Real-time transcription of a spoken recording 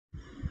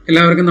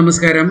എല്ലാവർക്കും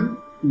നമസ്കാരം.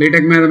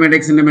 BTech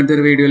മാത്തമാറ്റിക്സിന്റെ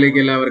മറ്റൊരു വീഡിയോയിലേക്ക്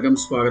എല്ലാവർക്കും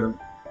സ്വാഗതം.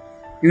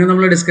 ഇന്ന്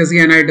നമ്മൾ ഡിസ്കസ്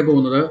ചെയ്യാനായിട്ട്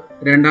പോകുന്നത്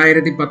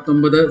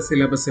 2019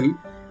 സിലബസിൽ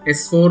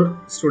S4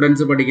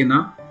 സ്റ്റുഡൻസ് പഠിക്കുന്ന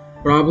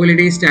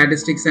probability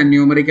statistics and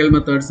numerical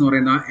methods എന്ന്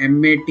പറയുന്ന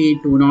MAT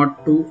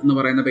 202 എന്ന്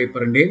പറയുന്ന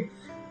പേപ്പറിൻ്റെ,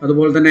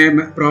 അതുപോലെ തന്നെ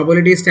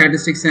probability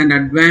statistics and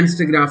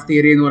advanced graph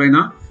theory എന്ന്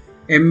പറയുന്ന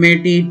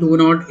MAT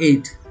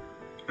 208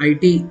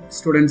 IT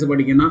സ്റ്റുഡൻസ്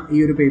പഠിക്കുന്ന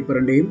ഈ ഒരു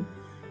പേപ്പറിൻ്റെയും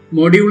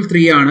മൊഡ്യൂൾ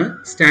 3 ആണ്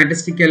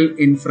സ്റ്റാറ്റിസ്റ്റിക്കൽ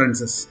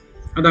ഇൻഫറൻസസ്.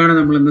 അതാണ്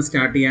നമ്മൾ ഇന്ന്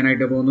സ്റ്റാർട്ട്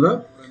ചെയ്യാനായിട്ട് പോകുന്നത്.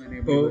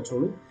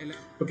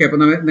 ഓക്കെ, അപ്പോൾ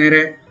നേരെ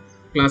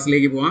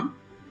ക്ലാസ്സിലേക്ക് പോവാം.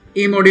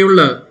 ഈ മൊഡ്യൂളിൽ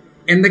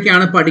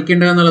എന്തൊക്കെയാണ്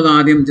പഠിക്കേണ്ടതെന്നുള്ളത്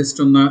ആദ്യം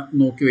ജസ്റ്റ് ഒന്ന്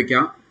നോക്കി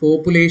വയ്ക്കാം.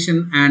 പോപ്പുലേഷൻ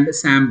ആൻഡ്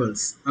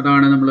സാമ്പിൾസ്,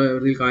 അതാണ് നമ്മൾ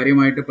ഇതിൽ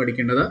കാര്യമായിട്ട്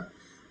പഠിക്കേണ്ടത്.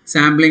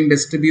 സാമ്പിളിംഗ്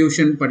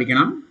ഡിസ്ട്രിബ്യൂഷൻ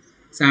പഠിക്കണം.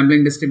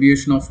 Sampling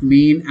distribution of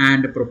mean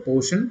and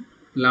proportion,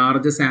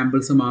 large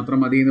samples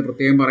മാത്രം മതി എന്ന്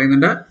പ്രത്യേകം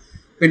പറയുന്നുണ്ട്.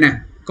 പിന്നെ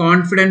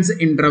കോൺഫിഡൻസ്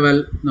ഇൻ്റർവെൽ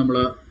നമ്മൾ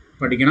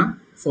പഠിക്കണം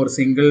four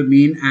single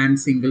mean and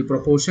single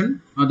proportion,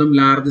 അതും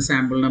ലാർജ്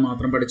സാമ്പിളിനെ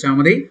മാത്രം പഠിച്ചാൽ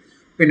മതി.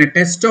 പിന്നെ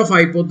ടെസ്റ്റ് ഓഫ്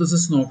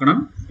ഹൈപ്പോത്തസിസ് നോക്കണം,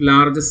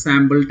 large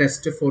sample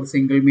test for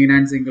single mean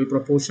and single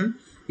proportion,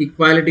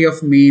 equality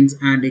of means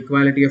and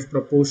equality of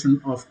proportion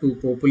of two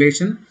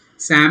population,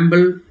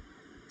 sample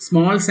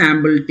small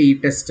sample T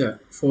test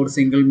for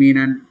single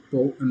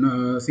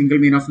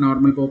mean of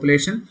normal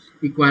population,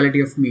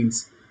 equality of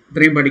means,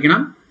 ഇത്രയും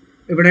പഠിക്കണം.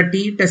 ഇവിടെ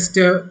T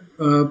test,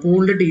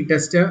 pooled T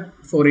test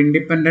for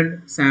independent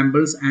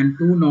samples and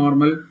to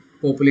normal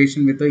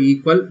population with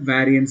equal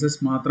വാരിയൻസസ്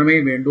മാത്രമേ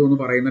വേണ്ടൂ എന്ന്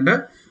പറയുന്നുണ്ട്.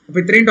 അപ്പോൾ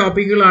ഇത്രയും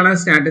ടോപ്പിക്കുകളാണ്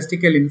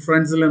statistical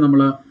ഇൻഫറൻസിൽ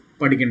നമ്മൾ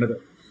പഠിക്കേണ്ടത്.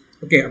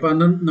 ഓക്കെ, അപ്പോൾ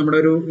അന്ന് നമ്മുടെ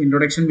ഒരു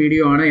ഇൻട്രൊഡക്ഷൻ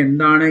വീഡിയോ ആണ്.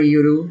 എന്താണ് ഈ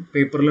ഒരു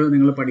പേപ്പറിൽ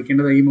നിങ്ങൾ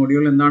പഠിക്കേണ്ടത്, ഈ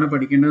മൊഡ്യൂളിൽ എന്താണ്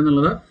പഠിക്കേണ്ടത്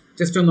എന്നുള്ളത്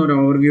ജസ്റ്റ് ഒന്നൊരു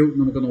ഓവർവ്യൂ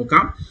നമുക്ക്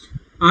നോക്കാം.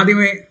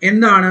 ആദ്യമേ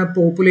എന്താണ്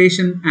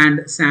പോപ്പുലേഷൻ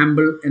ആൻഡ്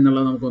സാമ്പിൾ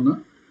എന്നുള്ളത് നമുക്കൊന്ന്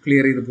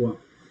ക്ലിയർ ചെയ്ത് പോവാം.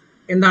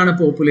 എന്താണ്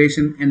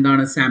പോപ്പുലേഷൻ,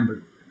 എന്താണ് സാമ്പിൾ?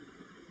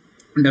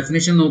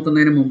 ഡെഫിനിഷൻ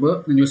നോക്കുന്നതിന് മുമ്പ്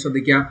നിങ്ങൾ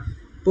ശ്രദ്ധിക്കുക,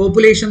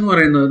 പോപ്പുലേഷൻ എന്ന്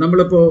പറയുന്നത്,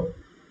 നമ്മളിപ്പോൾ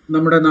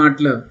നമ്മുടെ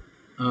നാട്ടിൽ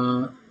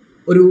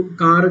ഒരു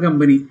കാർ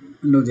കമ്പനി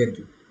ഉണ്ടോ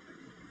വിചാരിക്കും,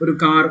 ഒരു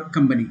കാർ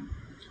കമ്പനി.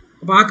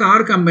 അപ്പോൾ ആ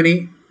കാർ കമ്പനി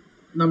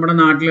നമ്മുടെ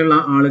നാട്ടിലുള്ള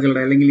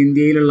ആളുകളുടെ അല്ലെങ്കിൽ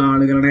ഇന്ത്യയിലുള്ള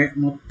ആളുകളുടെ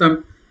മൊത്തം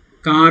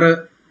കാറ്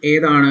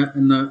ഏതാണ്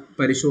എന്ന്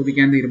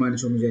പരിശോധിക്കാൻ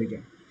തീരുമാനിച്ചു എന്ന്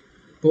വിചാരിക്കാം.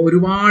 അപ്പോൾ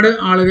ഒരുപാട്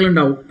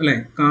ആളുകളുണ്ടാവും അല്ലേ,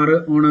 കാറ്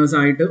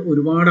ഓണേഴ്സായിട്ട്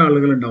ഒരുപാട്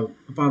ആളുകളുണ്ടാവും.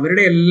 അപ്പോൾ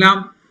അവരുടെ എല്ലാം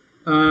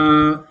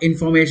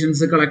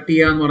ഇൻഫോർമേഷൻസ് കളക്ട്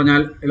ചെയ്യുക എന്ന്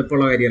പറഞ്ഞാൽ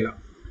എളുപ്പമുള്ള കാര്യമല്ല,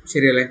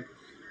 ശരിയല്ലേ?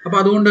 അപ്പോൾ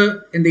അതുകൊണ്ട്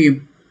എന്ത് ചെയ്യും,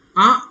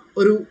 ആ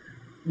ഒരു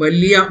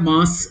വലിയ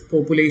മാസ്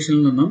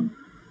പോപ്പുലേഷനിൽ നിന്നും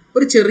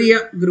ഒരു ചെറിയ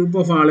ഗ്രൂപ്പ്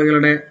ഓഫ്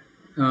ആളുകളുടെ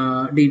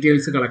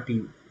ഡീറ്റെയിൽസ് കളക്ട്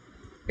ചെയ്യും,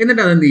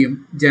 എന്നിട്ട് അതെന്ത് ചെയ്യും,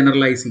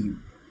 ജനറലൈസ് ചെയ്യും.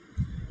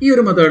 ഈ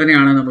ഒരു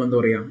മെത്തേഡിനെയാണ് നമ്മൾ എന്താ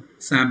പറയുക,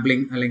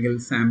 സാമ്പിളിംഗ് അല്ലെങ്കിൽ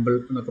സാമ്പിൾ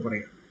എന്നൊക്കെ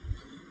പറയുക.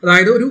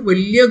 അതായത് ഒരു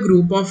വലിയ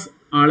ഗ്രൂപ്പ് ഓഫ്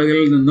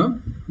ആളുകളിൽ നിന്നും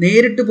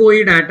നേരിട്ട് പോയി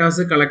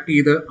ഡാറ്റാസ് കളക്ട്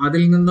ചെയ്ത്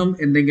അതിൽ നിന്നും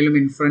എന്തെങ്കിലും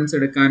ഇൻഫറൻസ്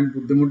എടുക്കാൻ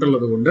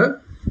ബുദ്ധിമുട്ടുള്ളത് കൊണ്ട്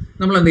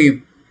നമ്മൾ എന്ത് ചെയ്യും,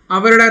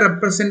 അവരുടെ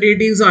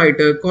റെപ്രസെൻറ്റേറ്റീവ്സ്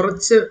ആയിട്ട്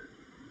കുറച്ച്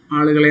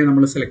ആളുകളെ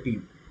നമ്മൾ സെലക്ട്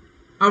ചെയ്യും.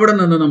 അവിടെ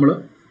നിന്ന് നമ്മൾ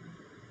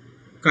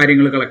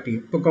കാര്യങ്ങൾ കളക്ട്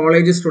ചെയ്യും. ഇപ്പോൾ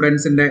കോളേജ്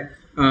സ്റ്റുഡൻസിൻ്റെ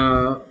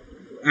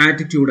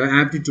ആപ്റ്റിറ്റ്യൂഡ്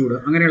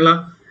അങ്ങനെയുള്ള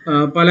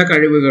പല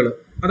കഴിവുകൾ,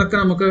 അതൊക്കെ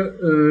നമുക്ക്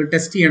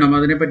ടെസ്റ്റ് ചെയ്യണം.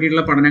 അതിനെ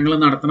പറ്റിയിട്ടുള്ള പഠനങ്ങൾ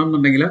നടത്തണം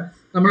എന്നുണ്ടെങ്കിൽ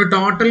നമ്മൾ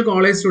total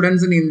college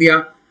students in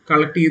India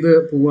collect ചെയ്ത്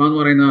പോവുക എന്ന്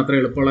പറയുന്നത് അത്ര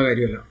എളുപ്പമുള്ള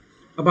കാര്യമല്ല.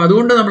 അപ്പോൾ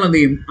അതുകൊണ്ട് നമ്മൾ എന്ത്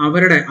ചെയ്യും,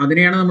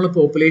 അതിനെയാണ് നമ്മൾ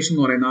പോപ്പുലേഷൻ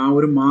എന്ന് പറയുന്നത്. ആ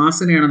ഒരു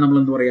മാസിനെയാണ് നമ്മൾ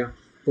എന്ത് പറയുക,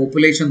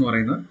 പോപ്പുലേഷൻ എന്ന്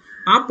പറയുന്നത്.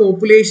 ആ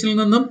പോപ്പുലേഷനിൽ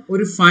നിന്നും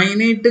ഒരു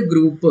ഫൈനൈറ്റ്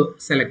ഗ്രൂപ്പ്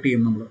സെലക്ട്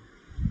ചെയ്യും നമ്മൾ.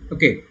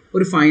 ഓക്കെ,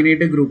 ഒരു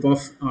ഫൈനൈറ്റ് ഗ്രൂപ്പ്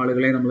ഓഫ്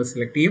ആളുകളെ നമ്മൾ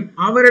സെലക്ട് ചെയ്യും,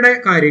 അവരുടെ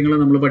കാര്യങ്ങൾ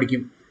നമ്മൾ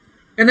പഠിക്കും,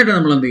 എന്നിട്ട്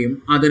നമ്മൾ എന്ത് ചെയ്യും,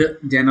 അതിൽ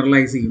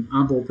ജനറലൈസ് ചെയ്യും.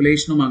 ആ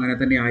പോപ്പുലേഷനും അങ്ങനെ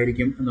തന്നെ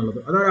ആയിരിക്കും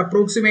എന്നുള്ളത് അതൊരു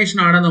അപ്രോക്സിമേഷൻ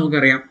ആണ്,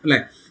 നമുക്കറിയാം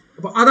അല്ലേ?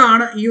 അപ്പോൾ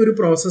അതാണ് ഈ ഒരു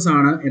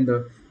പ്രോസസ്സാണ് എന്ത്,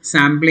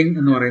 സാമ്പിളിംഗ്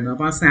എന്ന് പറയുന്നത്.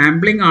 അപ്പോൾ ആ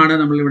സാമ്പിളിംഗ് ആണ്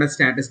നമ്മളിവിടെ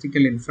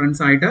സ്റ്റാറ്റിസ്റ്റിക്കൽ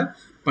ഇൻഫറൻസ് ആയിട്ട്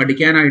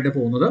പഠിക്കാനായിട്ട്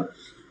പോകുന്നത്.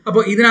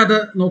 അപ്പോൾ ഇതിനകത്ത്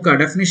നോക്കുക,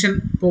 ഡെഫിനിഷൻ,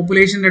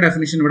 പോപ്പുലേഷൻ്റെ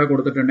ഡെഫിനിഷൻ ഇവിടെ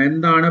കൊടുത്തിട്ടുണ്ട്.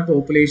 എന്താണ്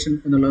പോപ്പുലേഷൻ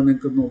എന്നുള്ളത്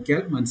നിങ്ങൾക്ക്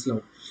നോക്കിയാൽ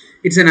മനസ്സിലാവും.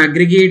 It's an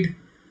aggregate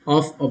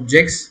of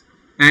objects,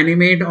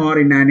 animate or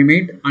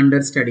inanimate,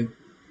 under study.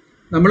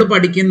 നമ്മൾ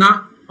പഠിക്കുന്ന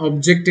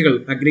ഒബ്ജക്റ്റുകൾ,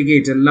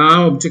 അഗ്രിഗേറ്റ് എല്ലാ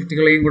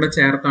ഒബ്ജക്റ്റുകളെയും കൂടെ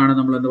ചേർത്താണ്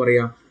നമ്മൾ എന്ത്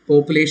പറയുക,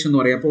 പോപ്പുലേഷൻ എന്ന്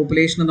പറയുക.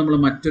 പോപ്പുലേഷന് നമ്മൾ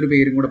മറ്റൊരു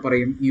പേരും കൂടെ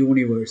പറയും,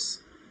 യൂണിവേഴ്സ്.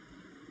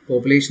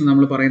 പോപ്പുലേഷൻ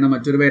നമ്മൾ പറയുന്ന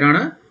മറ്റൊരു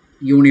പേരാണ്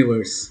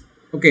യൂണിവേഴ്സ്.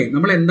 ഓക്കെ,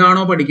 നമ്മൾ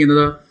എന്താണോ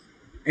പഠിക്കുന്നത്,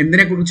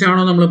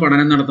 എന്തിനെക്കുറിച്ചാണോ നമ്മൾ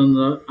പഠനം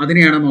നടത്തുന്നത്,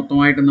 അതിനെയാണ്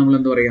മൊത്തമായിട്ട് നമ്മൾ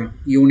എന്ത് പറയുക,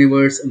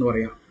 യൂണിവേഴ്സ് എന്ന്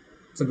പറയുക.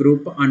 It's A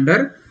group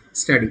under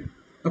study.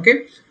 Okay,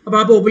 അപ്പോൾ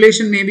ആ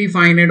population may be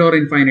finite or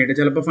infinite,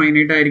 ചിലപ്പോൾ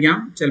ഫൈനൈറ്റ് ആയിരിക്കാം,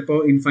 ചിലപ്പോൾ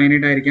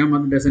ഇൻഫൈനൈറ്റ് ആയിരിക്കാം,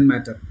 അത് ഡസൻറ്റ്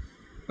മാറ്റർ.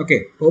 ഓക്കെ,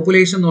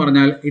 പോപ്പുലേഷൻ എന്ന്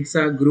പറഞ്ഞാൽ it's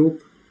A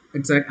group,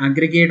 it's A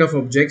aggregate of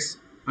objects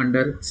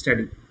under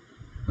study.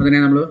 അതിനെ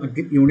നമ്മൾ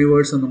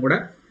യൂണിവേഴ്സ് എന്നും കൂടെ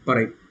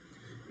പറയും.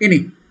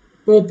 ഇനി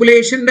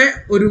പോപ്പുലേഷൻ്റെ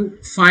ഒരു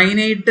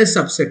finite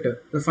subset,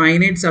 the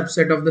finite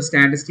subset of the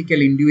statistical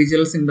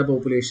individuals in the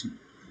population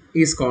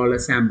is called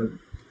A sample.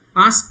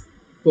 ആ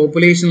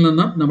പോപ്പുലേഷനിൽ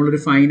നിന്നും നമ്മളൊരു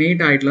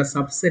ഫൈനൈറ്റ് ആയിട്ടുള്ള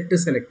സബ്സെറ്റ്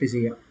സെലക്ട്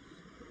ചെയ്യുക.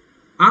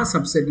 ആ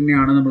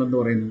സബ്സെറ്റിനെയാണ് നമ്മൾ എന്ത്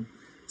പറയുന്നത്,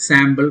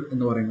 സാമ്പിൾ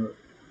എന്ന് പറയുന്നത്.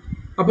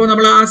 അപ്പോൾ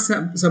നമ്മൾ ആ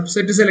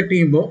സബ്സെറ്റ് സെലക്ട്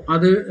ചെയ്യുമ്പോൾ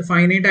അത്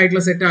ഫൈനൈറ്റ്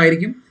ആയിട്ടുള്ള സെറ്റ്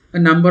ആയിരിക്കും.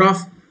 Number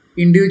of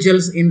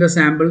individuals in the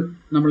sample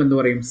നമ്മൾ എന്ത്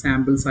പറയും?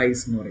 സാമ്പിൾ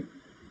സൈസ് എന്ന് പറയും.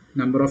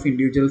 Number of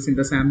individuals in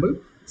the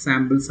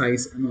sample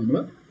size എന്ന് നമ്മൾ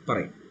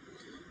പറയും.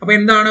 അപ്പോൾ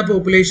എന്താണ്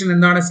പോപ്പുലേഷൻ,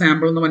 എന്താണ്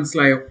സാമ്പിൾ എന്ന്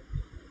മനസ്സിലായോ?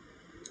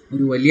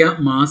 ഒരു വലിയ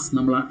മാസ്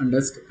നമ്മൾ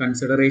അണ്ടർ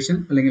കൺസിഡറേഷൻ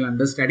അല്ലെങ്കിൽ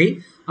അണ്ടർ സ്റ്റഡി,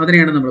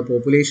 അതിനെയാണ് നമ്മൾ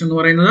പോപ്പുലേഷൻ എന്ന്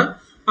പറയുന്നത്.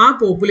 ആ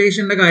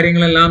പോപ്പുലേഷൻ്റെ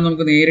കാര്യങ്ങളെല്ലാം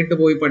നമുക്ക് നേരിട്ട്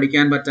പോയി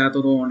പഠിക്കാൻ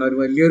പറ്റാത്തതുകൊണ്ട്, ഒരു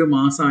വലിയൊരു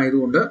മാസ്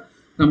ആയതുകൊണ്ട്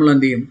നമ്മൾ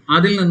എന്ത് ചെയ്യും?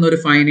 അതിൽ നിന്നൊരു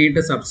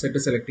ഫൈനൈറ്റ് സബ്സെറ്റ്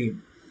സെലക്ട് ചെയ്യും.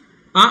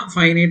 ആ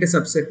ഫൈനൈറ്റ്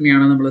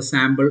സബ്സെറ്റിനെയാണ് നമ്മൾ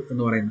സാമ്പിൾ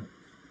എന്ന് പറയുന്നത്.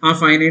 ആ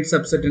ഫൈനൈറ്റ്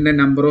സബ്സെറ്റിൻ്റെ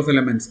നമ്പർ ഓഫ്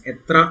എലമെൻറ്റ്സ്,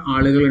 എത്ര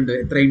ആളുകളുണ്ട്,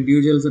 എത്ര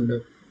ഇൻഡിവിജ്വൽസ് ഉണ്ട്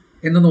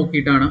എന്ന്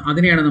നോക്കിയിട്ടാണ്,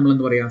 അതിനെയാണ് നമ്മൾ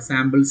എന്ത് പറയുക?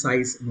 സാമ്പിൾ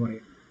സൈസ് എന്ന്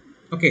പറയുക.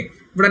 ഓക്കെ,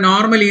 ഇവിടെ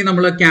നോർമലി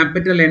നമ്മൾ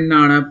ക്യാപിറ്റൽ N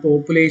ആണ്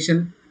പോപ്പുലേഷൻ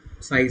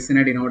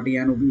സൈസിനെ ഡിനോട്ട്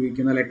ചെയ്യാൻ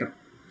ഉപയോഗിക്കുന്ന letter.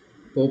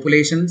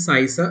 Population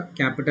size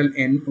capital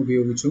N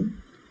ഉപയോഗിച്ചും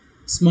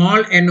സ്മോൾ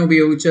n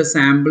ഉപയോഗിച്ച്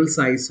സാമ്പിൾ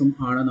സൈസും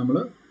ആണ് നമ്മൾ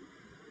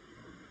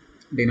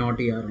ഡിനോട്ട്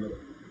ചെയ്യാറുള്ളത്.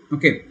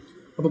 ഓക്കെ,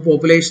 അപ്പോൾ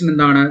പോപ്പുലേഷൻ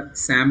എന്താണ്,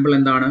 സാമ്പിൾ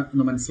എന്താണ്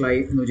എന്ന്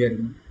മനസ്സിലായി എന്ന്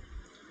വിചാരിക്കുന്നു.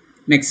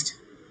 നെക്സ്റ്റ്,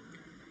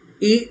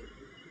 ഈ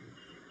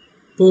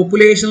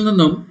പോപ്പുലേഷനിൽ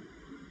നിന്നും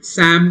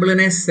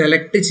സാമ്പിളിനെ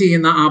സെലക്ട്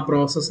ചെയ്യുന്ന ആ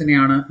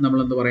പ്രോസസ്സിനെയാണ് നമ്മൾ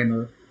എന്ത്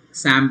പറയുന്നത്?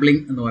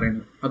 സാമ്പിളിംഗ് എന്ന്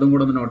പറയുന്നത്. അതും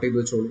കൂടെ ഒന്ന് നോട്ട് ചെയ്ത്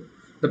വെച്ചോളൂ.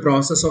 The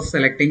process of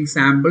selecting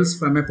samples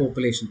from A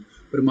population.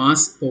 ഒരു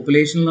മാസ്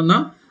പോപ്പുലേഷനിൽ നിന്ന്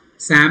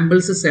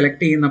സാമ്പിൾസ്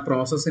സെലക്ട് ചെയ്യുന്ന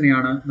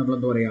പ്രോസസ്സിനെയാണ് നമ്മൾ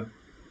എന്ത് പറയുക?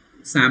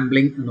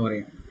 സാമ്പിളിംഗ് എന്ന്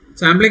പറയുക.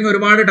 സാമ്പിളിംഗ്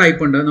ഒരുപാട്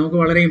ടൈപ്പ് ഉണ്ട്. നമുക്ക്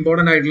വളരെ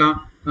ഇമ്പോർട്ടൻ്റ് ആയിട്ടുള്ള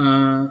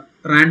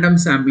റാൻഡം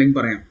സാമ്പിളിംഗ്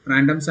പറയാം.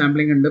 റാൻഡം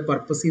സാമ്പിളിംഗ് ഉണ്ട്,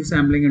 പർപ്പസീവ്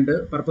സാമ്പിളിംഗ് ഉണ്ട്.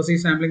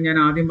 പർപ്പസീവ് സാമ്പിളിംഗ് ഞാൻ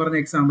ആദ്യം പറഞ്ഞ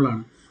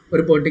എക്സാമ്പിളാണ്.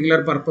 ഒരു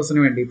പെർട്ടിക്കുലർ പർപ്പസിന്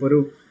വേണ്ടി, ഇപ്പോൾ ഒരു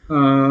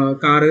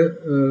കാറ്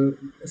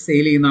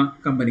സെയിൽ ചെയ്യുന്ന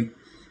കമ്പനി,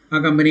 ആ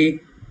കമ്പനി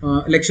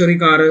ലക്ഷറി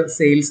കാറ്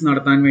സെയിൽസ്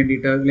നടത്താൻ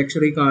വേണ്ടിയിട്ട്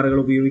ലക്ഷറി കാറുകൾ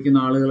ഉപയോഗിക്കുന്ന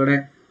ആളുകളുടെ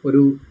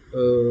ഒരു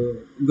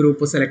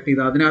ഗ്രൂപ്പ് സെലക്ട്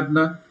ചെയ്ത്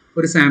അതിനകത്ത്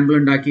ഒരു സാമ്പിൾ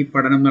ഉണ്ടാക്കി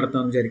പഠനം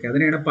നടത്താമെന്ന് വിചാരിക്കുക.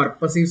 അതിനെയാണ്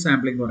പർപ്പസീവ്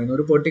സാമ്പിളിംഗ് എന്ന് പറയുന്നത്.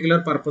 ഒരു പെർട്ടിക്കുലർ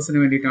പർപ്പസിന്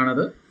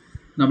വേണ്ടിയിട്ടാണത്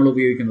നമ്മൾ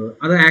ഉപയോഗിക്കുന്നത്.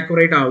 അത്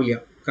ആക്യുറേറ്റ് ആവില്ല,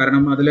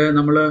 കാരണം അതിൽ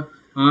നമ്മൾ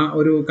ആ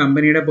ഒരു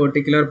കമ്പനിയുടെ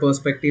പെർട്ടിക്കുലർ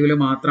പെർസ്പെക്റ്റീവിൽ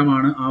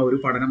മാത്രമാണ് ആ ഒരു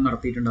പഠനം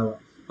നടത്തിയിട്ടുണ്ടാവുക.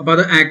 അപ്പോൾ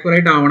അത്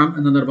ആക്യുറേറ്റ് ആവണം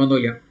എന്ന്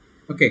നിർബന്ധമില്ല.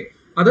 ഓക്കെ,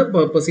 അത്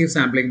പർപ്പസീവ്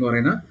സാമ്പിളിംഗ് എന്ന്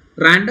പറയുന്നത്.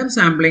 റാൻഡം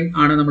സാമ്പിളിംഗ്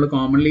ആണ് നമ്മൾ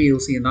കോമൺലി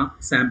യൂസ് ചെയ്യുന്ന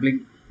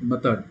സാമ്പിളിംഗ്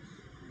മെത്തേഡ്.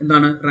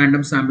 എന്താണ്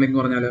റാൻഡം സാമ്പിളിംഗ്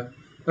എന്ന് പറഞ്ഞാൽ?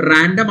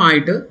 റാൻഡം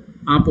ആയിട്ട്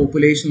ആ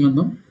പോപ്പുലേഷനിൽ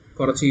നിന്നും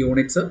കുറച്ച്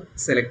യൂണിറ്റ്സ്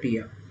സെലക്ട്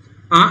ചെയ്യുക.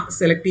 ആ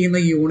സെലക്ട് ചെയ്യുന്ന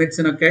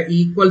യൂണിറ്റ്സിനൊക്കെ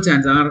ഈക്വൽ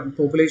ചാൻസ്, ആ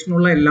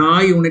പോപ്പുലേഷനുള്ള എല്ലാ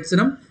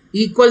യൂണിറ്റ്സിനും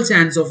equal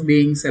chance of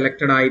being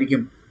selected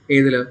ആയിരിക്കും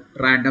ഏതിൽ?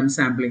 റാൻഡം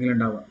സാമ്പിളിങ്ങിൽ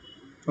ഉണ്ടാവുക.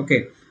 ഓക്കെ,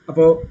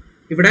 അപ്പോൾ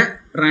ഇവിടെ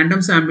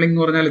റാൻഡം സാമ്പിളിംഗ്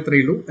എന്ന് പറഞ്ഞാൽ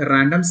ഇത്രയേ ഉള്ളൂ.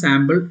 Random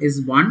sample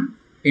is one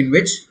in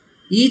which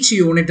each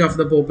unit of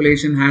the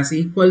population has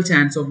equal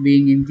chance of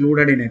being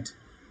included in it.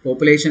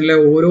 പോപ്പുലേഷനിലെ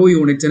ഓരോ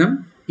യൂണിറ്റിനും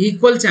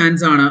ഈക്വൽ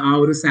ചാൻസ് ആണ് ആ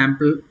ഒരു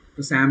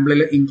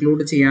സാമ്പിളിൽ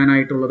ഇൻക്ലൂഡ്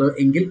ചെയ്യാനായിട്ടുള്ളത്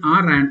എങ്കിൽ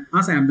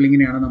ആ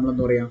സാമ്പിളിങ്ങിനെയാണ് നമ്മൾ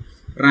എന്താ പറയുക?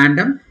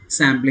 റാൻഡം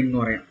സാമ്പിളിംഗ് എന്ന്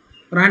പറയാം.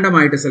 റാൻഡം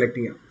ആയിട്ട് സെലക്ട്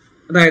ചെയ്യാം.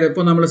 അതായത്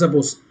ഇപ്പോൾ നമ്മൾ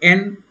സപ്പോസ്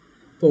n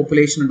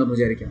പോപ്പുലേഷൻ ഉണ്ടെന്ന്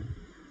വിചാരിക്കാം.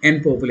 n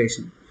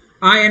പോപ്പുലേഷൻ,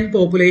 ആ n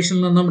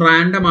പോപ്പുലേഷനിൽ നിന്നും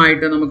റാൻഡം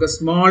ആയിട്ട് നമുക്ക്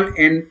സ്മോൾ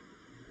n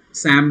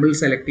സാമ്പിൾ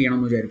സെലക്ട്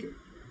ചെയ്യണമെന്ന് വിചാരിക്കും.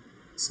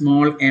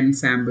 സ്മോൾ n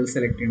സാമ്പിൾ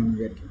സെലക്ട് ചെയ്യണമെന്ന്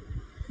വിചാരിക്കും.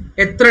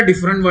 എത്ര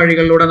ഡിഫറെൻറ്റ്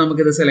വഴികളിലൂടെ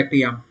നമുക്കിത് സെലക്ട്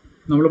ചെയ്യാം?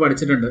 നമ്മൾ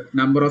പഠിച്ചിട്ടുണ്ട്.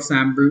 നമ്പർ ഓഫ്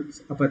സാമ്പിൾസ്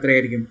അപ്പോൾ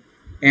എത്രയായിരിക്കും?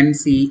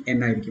 NCN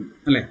ആയിരിക്കും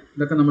അല്ലേ?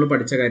 ഇതൊക്കെ നമ്മൾ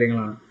പഠിച്ച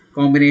കാര്യങ്ങളാണ്.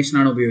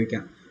 കോമ്പിനേഷനാണ് ഉപയോഗിക്കുക.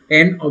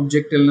 n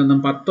ഒബ്ജക്റ്റിൽ നിന്നും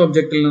 10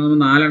 ഒബ്ജക്റ്റിൽ നിന്നും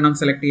 4 എണ്ണം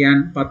സെലക്ട് ചെയ്യാൻ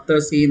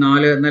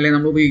 10C4 എന്നല്ലേ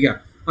നമ്മൾ ഉപയോഗിക്കുക.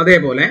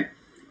 അതേപോലെ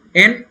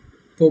n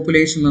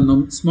പോപ്പുലേഷനിൽ നിന്നും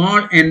സ്മോൾ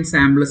n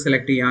സാമ്പിൾ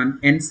സെലക്ട് ചെയ്യാൻ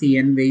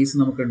NCN വേസ്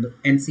നമുക്കുണ്ട്.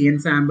 NCN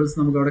സാമ്പിൾസ്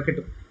നമുക്ക് അവിടെ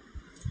കിട്ടും.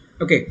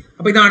 ഓക്കെ,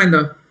 അപ്പോൾ ഇതാണ്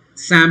എന്ത്?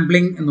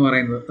 സാമ്പിളിംഗ് എന്ന്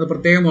പറയുന്നത്. അത്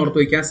പ്രത്യേകം ഓർത്ത്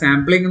വയ്ക്കുക.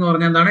 സാമ്പിളിംഗ് എന്ന്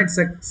പറഞ്ഞാൽ എന്താണ്?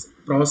 It's A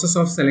process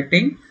of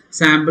selecting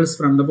samples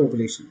from the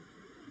population.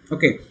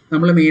 Okay,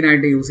 നമ്മൾ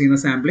മെയിനായിട്ട് യൂസ് ചെയ്യുന്ന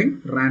സാമ്പിളിംഗ്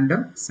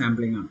റാൻഡം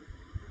സാമ്പിളിംഗ് ആണ്.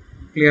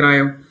 ക്ലിയർ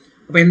ആയോ?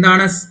 അപ്പോൾ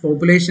എന്താണ്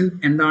പോപ്പുലേഷൻ,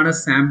 എന്താണ്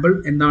സാമ്പിൾ,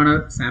 എന്താണ്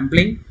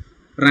സാമ്പിളിംഗ്,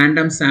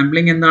 റാൻഡം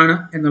സാമ്പിളിംഗ് എന്താണ്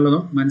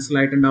എന്നുള്ളതും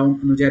മനസ്സിലായിട്ടുണ്ടാവും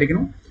എന്ന്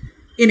വിചാരിക്കുന്നു.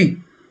 ഇനി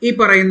ഈ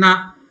പറയുന്ന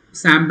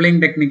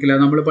സാമ്പിളിംഗ് ടെക്നിക്കിൽ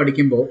നമ്മൾ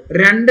പഠിക്കുമ്പോൾ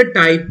 2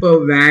 ടൈപ്പ്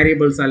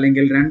വാരിയബിൾസ്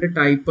അല്ലെങ്കിൽ 2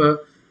 ടൈപ്പ്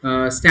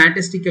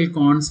സ്റ്റാറ്റിസ്റ്റിക്കൽ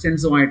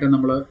കോൺസ്റ്റൻസുമായിട്ട്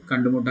നമ്മൾ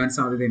കണ്ടുമുട്ടാൻ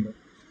സാധ്യതയുണ്ട്.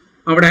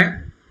 അവിടെ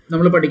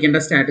നമ്മൾ പഠിക്കേണ്ട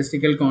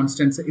സ്റ്റാറ്റിസ്റ്റിക്കൽ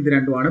കോൺസ്റ്റൻസ് ഇത്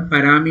രണ്ടുമാണ്,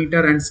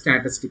 പാരാമീറ്റർ ആൻഡ്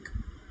സ്റ്റാറ്റിസ്റ്റിക്.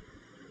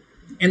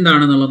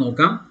 എന്താണെന്നുള്ളത്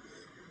നോക്കാം.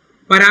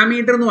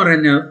 പാരാമീറ്റർ എന്ന്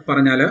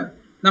പറഞ്ഞാൽ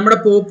നമ്മുടെ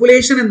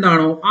പോപ്പുലേഷൻ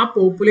എന്താണോ ആ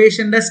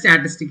പോപ്പുലേഷൻ്റെ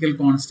സ്റ്റാറ്റിസ്റ്റിക്കൽ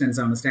കോൺസ്റ്റൻസ്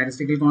ആണ്.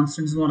 സ്റ്റാറ്റിസ്റ്റിക്കൽ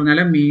കോൺസ്റ്റൻസ് എന്ന് പറഞ്ഞാൽ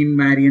മീൻ,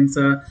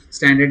 വാരിയൻസ്,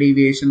 സ്റ്റാൻഡേർഡ്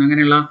ഡീവിയേഷൻ,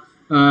 അങ്ങനെയുള്ള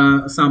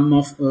സം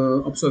ഓഫ്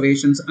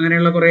ഒബ്സർവേഷൻസ്,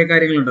 അങ്ങനെയുള്ള കുറേ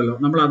കാര്യങ്ങളുണ്ടല്ലോ.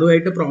 നമ്മൾ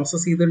അതുമായിട്ട്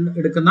പ്രോസസ്സ് ചെയ്ത്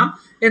എടുക്കുന്ന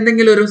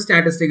എന്തെങ്കിലും ഒരു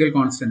സ്റ്റാറ്റിസ്റ്റിക്കൽ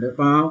കോൺസ്റ്റൻറ്റ്.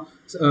 ഇപ്പോൾ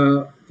ആ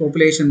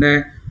പോപ്പുലേഷൻ്റെ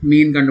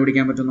മീൻ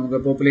കണ്ടുപിടിക്കാൻ പറ്റും, നമുക്ക്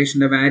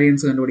പോപ്പുലേഷൻ്റെ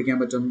വാരിയൻസ് കണ്ടുപിടിക്കാൻ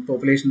പറ്റും,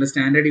 പോപ്പുലേഷൻ്റെ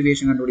സ്റ്റാൻഡേർഡ്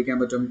ഡീവിയേഷൻ കണ്ടുപിടിക്കാൻ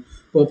പറ്റും,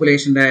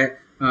 പോപ്പുലേഷൻ്റെ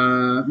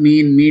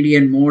മീൻ,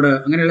 മീഡിയൻ, മോഡ്,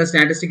 അങ്ങനെയുള്ള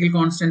സ്റ്റാറ്റിസ്റ്റിക്കൽ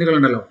കോൺസ്റ്റൻറ്റുകൾ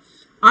ഉണ്ടല്ലോ.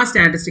 ആ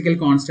സ്റ്റാറ്റിസ്റ്റിക്കൽ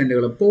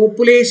കോൺസ്റ്റൻറ്റുകൾ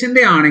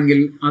പോപ്പുലേഷൻ്റെ ആണെങ്കിൽ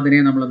അതിനെ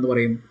നമ്മൾ എന്ത്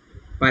പറയും?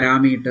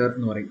 പാരാമീറ്റർ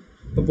എന്ന് പറയും.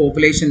 ഇപ്പോൾ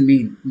പോപ്പുലേഷൻ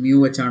മീൻ മ്യൂ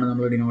വെച്ചാണ്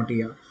നമ്മൾ ഡിനോട്ട്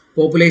ചെയ്യുക.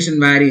 പോപ്പുലേഷൻ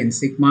വാരിയൻസ്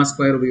സിഗ്മ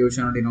സ്ക്വയർ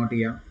ഉപയോഗിച്ചാണ് ഡിനോട്ട്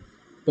ചെയ്യുക.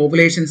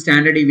 Population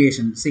standard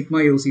deviation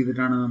sigma use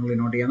ചെയ്തിട്ടാണ് നമ്മൾ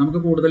ഡിനോട്ട് ചെയ്യുക.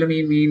 നമുക്ക് കൂടുതലും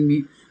ഈ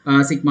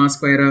സിഗ്മ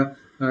സ്ക്വയർ,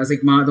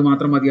 സിഗ്മ അത്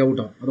മാത്രം മതിയാവും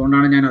കേട്ടോ.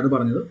 അതുകൊണ്ടാണ് ഞാൻ അത്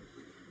പറഞ്ഞത്.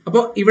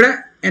 അപ്പോൾ ഇവിടെ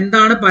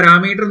എന്താണ്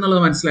പാരാമീറ്റർ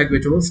എന്നുള്ളത് മനസ്സിലാക്കി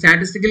വെച്ചോളൂ.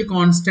 Statistical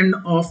constant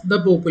of the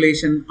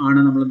population ആണ്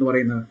നമ്മൾ എന്ത്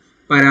പറയുന്നത്,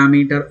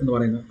 പാരാമീറ്റർ എന്ന്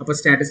പറയുന്നത്. അപ്പോൾ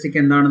സ്റ്റാറ്റിസ്റ്റിക്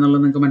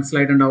എന്താണെന്നുള്ളത് നിങ്ങൾക്ക്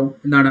മനസ്സിലായിട്ടുണ്ടാവും.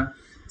 എന്താണ്,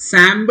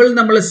 സാമ്പിൾ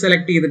നമ്മൾ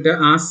സെലക്ട് ചെയ്തിട്ട്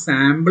ആ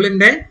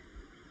സാമ്പിളിന്റെ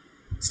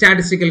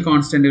സ്റ്റാറ്റിസ്റ്റിക്കൽ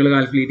കോൺസ്റ്റന്റുകൾ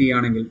കാൽക്കുലേറ്റ്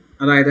ചെയ്യുകയാണെങ്കിൽ,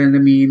 അതായത്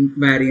അതിന്റെ മീൻ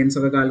വാരിയൻസ്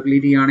ഒക്കെ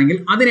കാൽക്കുലേറ്റ് ചെയ്യുകയാണെങ്കിൽ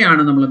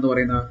അതിനെയാണ് നമ്മൾ എന്ത്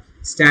പറയുന്നത്,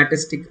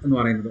 സ്റ്റാറ്റിസ്റ്റിക് എന്ന്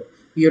പറയുന്നത്.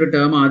 ഈ ഒരു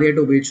ടേം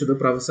ആദ്യമായിട്ട് ഉപയോഗിച്ചത്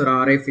പ്രൊഫസർ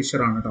R.A.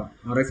 ഫിഷർ ആണ് കേട്ടോ.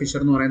 R.A. ഫിഷർ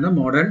എന്ന് പറയുന്നത്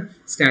മോഡേൺ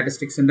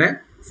സ്റ്റാറ്റിസ്റ്റിക്സിന്റെ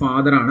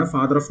ഫാദർ ആണ്.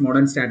 ഫാദർ ഓഫ്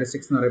മോഡേൺ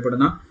സ്റ്റാറ്റിസ്റ്റിക്സ് എന്ന്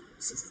അറിയപ്പെടുന്ന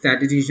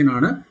സ്റ്റാറ്റിസ്റ്റീഷ്യൻ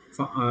ആണ്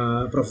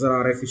പ്രൊഫസർ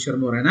R.A. ഫിഷർ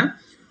എന്ന് പറയുന്നത്.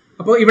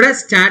 അപ്പോൾ ഇവിടെ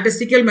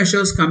statistical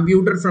measures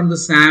computed from the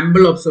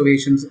sample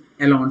observations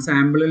alone,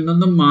 സാമ്പിളിൽ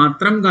നിന്നും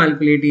മാത്രം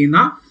കാൽക്കുലേറ്റ് ചെയ്യുന്ന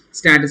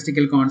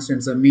സ്റ്റാറ്റിസ്റ്റിക്കൽ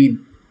കോൺസ്റ്റൻസ്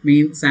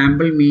മീൻ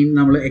സാമ്പിൾ മീൻ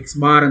നമ്മൾ എക്സ്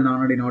ബാർ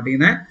എന്നാണ് ഡിനോട്ട്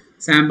ചെയ്യുന്നത്.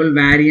 സാമ്പിൾ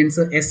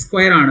വാരിയൻസ് എസ്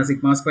സ്ക്വയർ ആണ്,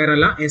 സിഗ്മ സ്ക്വയർ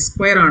അല്ല, എസ്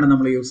സ്ക്വയർ ആണ്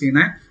നമ്മൾ യൂസ്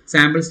ചെയ്യുന്നത്.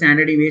 സാമ്പിൾ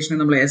സ്റ്റാൻഡേർഡ് ഡീവിയേഷൻ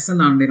നമ്മൾ എസ്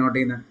എന്നാണ് ഡിനോട്ട്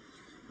ചെയ്യുന്നത്.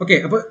 ഓക്കെ,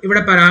 അപ്പോൾ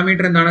ഇവിടെ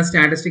പാരാമീറ്റർ എന്താണ്,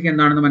 സ്റ്റാറ്റിസ്റ്റിക്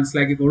എന്താണെന്ന്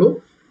മനസ്സിലാക്കിക്കോളൂ.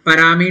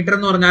 പാരാമീറ്റർ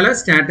എന്ന് പറഞ്ഞാൽ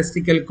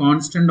statistical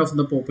constant of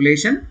the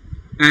population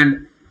and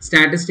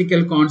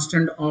statistical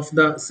constant of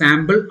the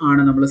sample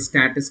ആണ് നമ്മൾ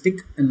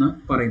സ്റ്റാറ്റിസ്റ്റിക് എന്ന്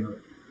പറയുന്നത്.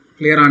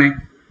 ക്ലിയർ ആണേ?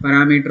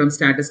 പാരാമീറ്ററും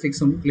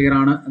സ്റ്റാറ്റിസ്റ്റിക്സും ക്ലിയർ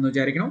ആണ് എന്ന്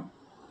വിചാരിക്കണം.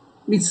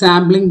 ഈ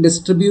സാമ്പിളിംഗ്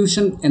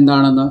ഡിസ്ട്രിബ്യൂഷൻ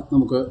എന്താണെന്ന്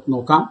നമുക്ക്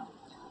നോക്കാം.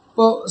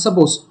 ഇപ്പോൾ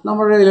സപ്പോസ്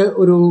നമ്മുടെ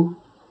ഒരു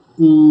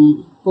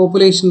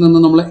പോപ്പുലേഷനിൽ നിന്ന്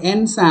നമ്മൾ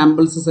n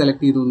സാമ്പിൾസ്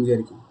സെലക്ട് ചെയ്തു എന്ന്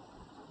വിചാരിക്കും.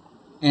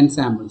 n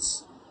samples.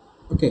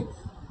 ഓക്കെ,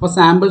 അപ്പോൾ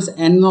സാമ്പിൾസ്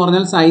n എന്ന്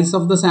പറഞ്ഞാൽ size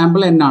of the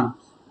sample n ആണ്.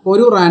 അപ്പോൾ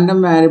ഒരു റാൻഡം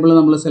വാരിയബിൾ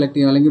നമ്മൾ സെലക്ട്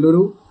ചെയ്യുക, അല്ലെങ്കിൽ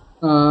ഒരു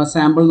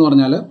സാമ്പിൾ എന്ന്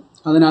പറഞ്ഞാൽ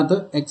അതിനകത്ത്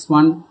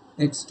x1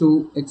 x2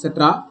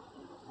 etcetera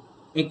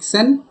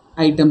xn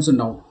items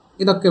ഉണ്ടാവും.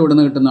 ഇതൊക്കെ ഇവിടെ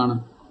നിന്ന് കിട്ടുന്നതാണ്,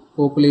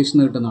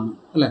 പോപ്പുലേഷന് കിട്ടുന്നതാണ്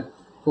അല്ലേ.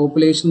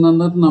 പോപ്പുലേഷനിൽ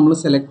നിന്ന് നമ്മൾ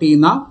സെലക്ട്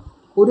ചെയ്യുന്ന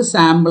ഒരു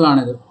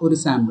സാമ്പിളാണിത്, ഒരു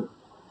സാമ്പിൾ.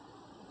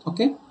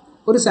 ഓക്കെ,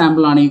 ഒരു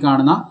സാമ്പിളാണ് ഈ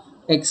കാണുന്ന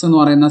എക്സ് എന്ന്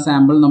പറയുന്ന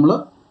സാമ്പിൾ. നമ്മൾ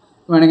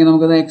വേണമെങ്കിൽ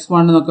നമുക്കത്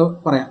x1 എന്നൊക്കെ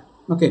പറയാം.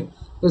 ഓക്കെ,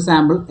 ഒരു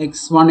sample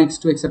x1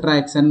 x2 etcetera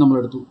xn നമ്മൾ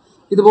എടുത്തു.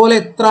 ഇതുപോലെ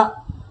എത്ര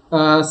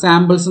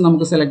സാമ്പിൾസ്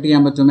നമുക്ക് സെലക്ട്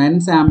ചെയ്യാൻ പറ്റും? n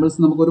സാമ്പിൾസ്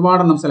നമുക്ക്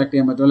ഒരുപാടെണ്ണം സെലക്ട്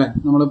ചെയ്യാൻ പറ്റും അല്ലേ.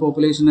 നമ്മൾ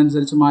പോപ്പുലേഷൻ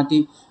അനുസരിച്ച് മാറ്റി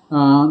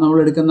നമ്മൾ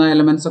എടുക്കുന്ന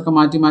എലമെൻറ്റ്സ് ഒക്കെ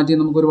മാറ്റി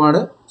നമുക്ക് ഒരുപാട്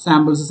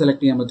സാമ്പിൾസ്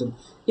സെലക്ട് ചെയ്യാൻ പറ്റും.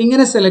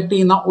 ഇങ്ങനെ സെലക്ട്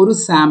ചെയ്യുന്ന ഒരു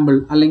സാമ്പിൾ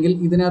അല്ലെങ്കിൽ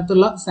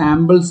ഇതിനകത്തുള്ള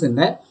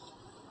സാമ്പിൾസിൻ്റെ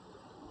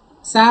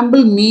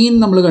സാമ്പിൾ മീൻ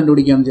നമ്മൾ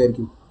കണ്ടുപിടിക്കാമെന്ന്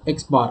വിചാരിക്കും.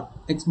 എക്സ്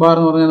ബാർ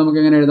എന്ന് പറഞ്ഞാൽ നമുക്ക്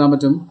എങ്ങനെ എഴുതാൻ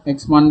പറ്റും?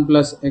 x1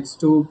 plus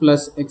x2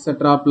 plus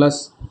etcetera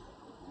plus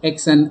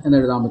xn എന്ന്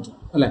എഴുതാൻ പറ്റും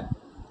അല്ലേ.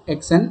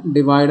 xn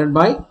ഡിവൈഡഡ്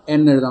ബൈ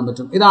n എഴുതാൻ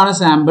പറ്റും. ഇതാണ്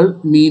സാമ്പിൾ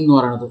മീൻ എന്ന്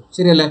പറയുന്നത്,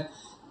 ശരിയല്ലേ?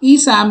 ഈ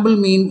സാമ്പിൾ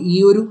മീൻ, ഈ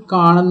ഒരു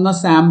കാണുന്ന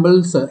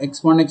samples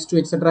x1 x2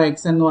 etcetera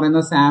xn എന്ന്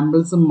പറയുന്ന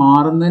സാമ്പിൾസ്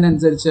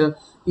മാറുന്നതിനനുസരിച്ച്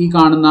ഈ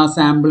കാണുന്ന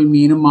സാമ്പിൾ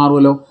മീനും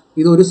മാറുമല്ലോ.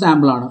 ഇതൊരു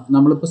സാമ്പിളാണ്,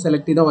 നമ്മളിപ്പോൾ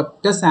സെലക്ട് ചെയ്ത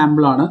ഒറ്റ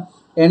സാമ്പിളാണ്,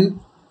 n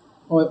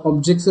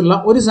ഒബ്ജക്ട്സ് ഉള്ള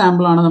ഒരു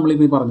സാമ്പിളാണ്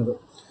നമ്മളിപ്പോൾ ഈ പറഞ്ഞത്.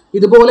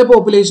 ഇതുപോലെ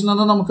പോപ്പുലേഷനിൽ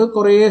നിന്ന് നമുക്ക്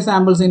കുറേ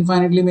സാമ്പിൾസ്,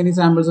 ഇൻഫൈനൈറ്റ്ലി മെനി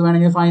സാമ്പിൾസ്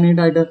വേണമെങ്കിൽ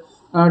ഫൈനൈറ്റ് ആയിട്ട്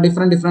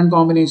ഡിഫറെൻറ്റ്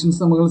കോമ്പിനേഷൻസ്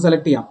നമുക്ക്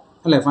സെലക്ട് ചെയ്യാം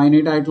അല്ലേ.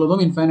 ഫൈനൈറ്റ് ആയിട്ടുള്ളതും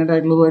ഇൻഫൈനൈറ്റ്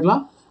ആയിട്ടുള്ളതുമായിട്ടുള്ള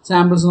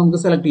സാമ്പിൾസ് നമുക്ക്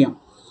സെലക്ട് ചെയ്യാം.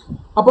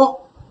 അപ്പോൾ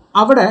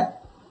അവിടെ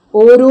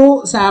ഓരോ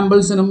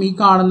സാമ്പിൾസിനും ഈ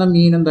കാണുന്ന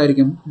മീൻ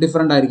എന്തായിരിക്കും?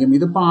 ഡിഫറെൻ്റ് ആയിരിക്കും.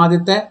 ഇതിപ്പോൾ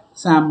ആദ്യത്തെ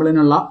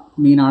സാമ്പിളിനുള്ള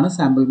മീനാണ്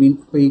സാമ്പിൾ മീൻ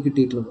ഇപ്പോൾ ഈ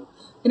കിട്ടിയിട്ടുള്ളത്.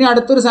 ഇനി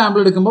അടുത്തൊരു സാമ്പിൾ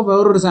എടുക്കുമ്പോൾ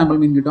വേറൊരു സാമ്പിൾ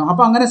മീൻ കിട്ടും.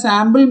 അപ്പോൾ അങ്ങനെ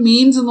സാമ്പിൾ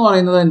മീൻസ് എന്ന്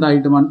പറയുന്നത്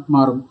എന്തായിട്ട്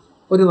മാറും?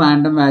 ഒരു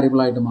റാൻഡം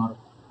വാരിയബിളായിട്ട് മാറും.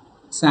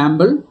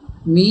 സാമ്പിൾ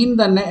മീൻ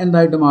തന്നെ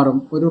എന്തായിട്ട് മാറും?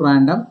 ഒരു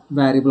റാൻഡം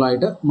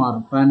വാരിയബിളായിട്ട്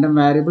മാറും. റാൻഡം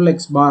വാരിയബിൾ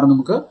എക്സ് ബാർ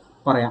നമുക്ക്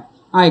പറയാം.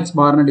 ആ എക്സ്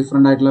ബാറിന്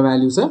ഡിഫറെൻ്റ് ആയിട്ടുള്ള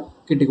വാല്യൂസ്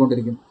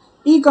കിട്ടിക്കൊണ്ടിരിക്കും.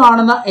 ഈ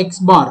കാണുന്ന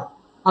എക്സ് ബാർ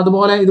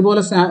അതുപോലെ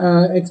ഇതുപോലെ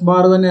എക്സ്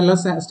ബാർ തന്നെയല്ല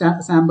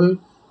സാമ്പിൾ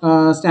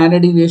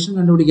സ്റ്റാൻഡേർഡ് ഡീവിയേഷൻ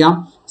കണ്ടുപിടിക്കാം,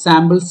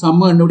 സാമ്പിൾ സം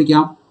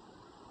കണ്ടുപിടിക്കാം.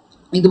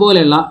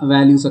 ഇതുപോലെയുള്ള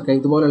വാല്യൂസൊക്കെ,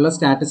 ഇതുപോലെയുള്ള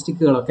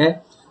സ്റ്റാറ്റിസ്റ്റിക്കുകളൊക്കെ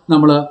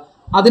നമ്മൾ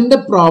അതിൻ്റെ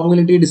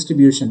പ്രോബബിലിറ്റി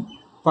ഡിസ്ട്രിബ്യൂഷൻ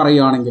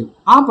പറയുകയാണെങ്കിൽ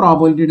ആ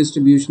പ്രോബബിലിറ്റി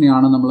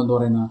ഡിസ്ട്രിബ്യൂഷനെയാണ് നമ്മൾ എന്ത്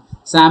പറയുന്നത്?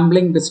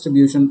 സാമ്പിളിംഗ്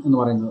ഡിസ്ട്രിബ്യൂഷൻ എന്ന്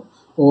പറയുന്നത്.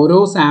 ഓരോ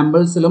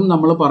സാമ്പിൾസിലും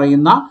നമ്മൾ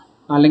പറയുന്ന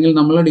അല്ലെങ്കിൽ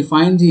നമ്മൾ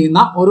ഡിഫൈൻ ചെയ്യുന്ന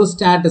ഒരു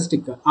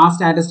സ്റ്റാറ്റിസ്റ്റിക്, ആ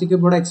സ്റ്റാറ്റിസ്റ്റിക്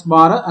ഇവിടെ എക്സ്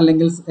ബാർ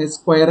അല്ലെങ്കിൽ എസ്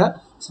സ്ക്വയർ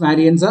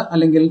വാരിയൻസ്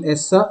അല്ലെങ്കിൽ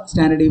എസ്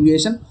സ്റ്റാൻഡേർഡ്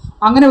ഡീവിയേഷൻ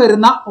അങ്ങനെ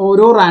വരുന്ന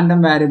ഓരോ റാൻഡം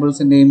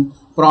വാരിയബിൾസിൻ്റെയും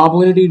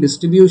പ്രോബബിലിറ്റി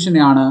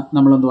ഡിസ്ട്രിബ്യൂഷനെയാണ്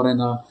നമ്മൾ എന്ത്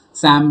പറയുന്നത്?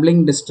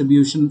 സാമ്പിളിംഗ്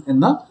ഡിസ്ട്രിബ്യൂഷൻ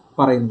എന്ന്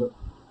പറയുന്നത്.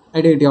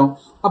 ഐഡിയ കിട്ടിയോ?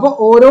 അപ്പോൾ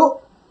ഓരോ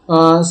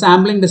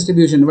സാമ്പിളിംഗ്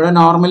ഡിസ്ട്രിബ്യൂഷൻ ഇവിടെ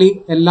നോർമലി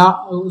എല്ലാ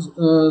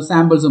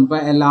സാമ്പിൾസും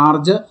ഇപ്പോൾ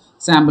large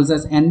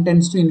samples n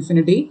tense to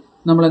infinity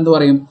നമ്മൾ എന്ത്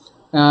പറയും?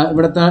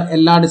 ഇവിടുത്തെ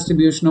എല്ലാ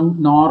ഡിസ്ട്രിബ്യൂഷനും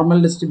നോർമൽ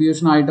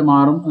ഡിസ്ട്രിബ്യൂഷൻ ആയിട്ട്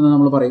മാറും എന്ന്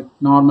നമ്മൾ പറയും,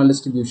 നോർമൽ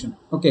ഡിസ്ട്രിബ്യൂഷൻ.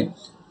 ഓക്കെ,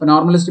 അപ്പോൾ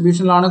നോർമൽ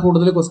ഡിസ്ട്രിബ്യൂഷനിലാണ്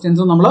കൂടുതൽ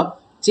ക്വസ്റ്റ്യൻസും നമ്മൾ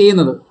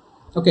ചെയ്യുന്നത്.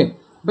 ഓക്കെ,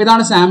 അപ്പോൾ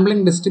ഇതാണ്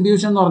സാമ്പിളിംഗ്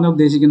ഡിസ്ട്രിബ്യൂഷൻ എന്ന് പറഞ്ഞാൽ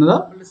ഉദ്ദേശിക്കുന്നത്.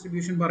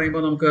 ഡിസ്ട്രിബ്യൂഷൻ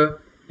പറയുമ്പോൾ നമുക്ക്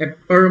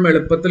എപ്പോഴും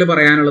എളുപ്പത്തിൽ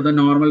പറയാനുള്ളത്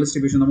നോർമൽ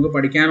ഡിസ്ട്രിബ്യൂഷൻ, നമുക്ക്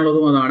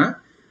പഠിക്കാനുള്ളതും അതാണ്.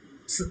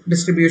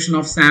 Distribution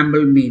of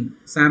sample mean.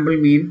 Sample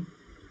മീൻ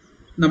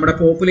നമ്മുടെ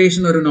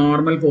പോപ്പുലേഷൻ ഒരു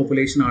നോർമൽ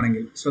പോപ്പുലേഷൻ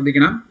ആണെങ്കിൽ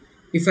ശ്രദ്ധിക്കണം.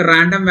 If a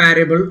random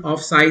variable of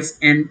size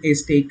n is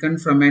taken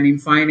from an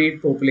infinite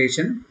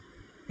population,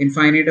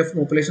 infinite of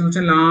population എന്ന്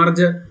വെച്ചാൽ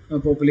ലാർജ്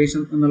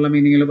പോപ്പുലേഷൻ എന്നുള്ള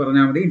മീനിങ്ങിൽ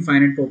പറഞ്ഞാൽ മതി,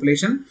 infinite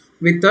population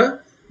with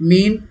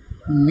mean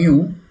mu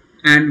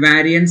and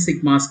variance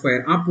sigma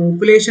square. ആ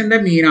പോപ്പുലേഷൻ്റെ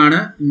മീനാണ്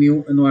മ്യൂ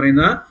എന്ന്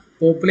പറയുന്നത്,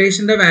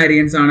 പോപ്പുലേഷൻ്റെ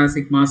വാരിയൻസ് ആണ്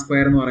സിഗ്മ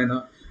സ്ക്വയർ എന്ന്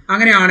പറയുന്നത്.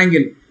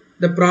 അങ്ങനെയാണെങ്കിൽ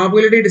the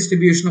probability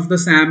distribution of the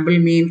sample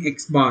mean x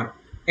bar.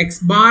 X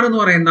bar എന്ന്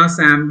പറയുന്ന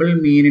സാമ്പിൾ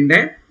മീനിന്റെ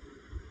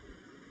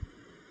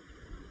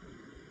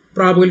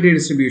പ്രോബിലിറ്റി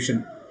ഡിസ്ട്രിബ്യൂഷൻ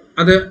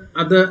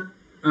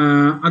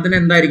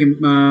അതിനെന്തായിരിക്കും?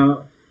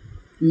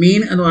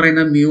 മീൻ എന്ന്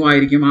പറയുന്ന മ്യൂ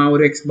ആയിരിക്കും. ആ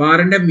ഒരു എക്സ്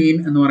ബാറിന്റെ മീൻ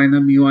എന്ന്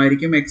പറയുന്നത് മ്യൂ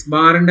ആയിരിക്കും. എക്സ്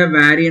ബാറിന്റെ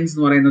വാരിയൻസ്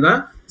എന്ന് പറയുന്നത്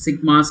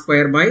സിഗ്മ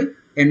സ്ക്വയർ ബൈ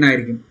എൻ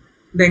ആയിരിക്കും.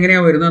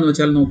 ഇതെങ്ങനെയാണ് വരുന്നതെന്ന്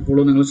വെച്ചാൽ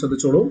നോക്കിക്കോളൂ, നിങ്ങൾ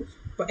ശ്രദ്ധിച്ചോളൂ.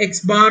 അപ്പോൾ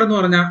എക്സ് ബാർ എന്ന്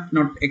പറഞ്ഞാൽ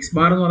എക്സ്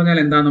ബാർ എന്ന് പറഞ്ഞാൽ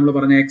എന്താ നമ്മൾ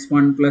പറഞ്ഞ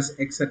x1 plus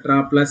etcetera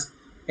plus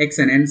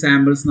xn n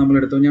samples നമ്മൾ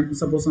എടുത്തു. ഞാൻ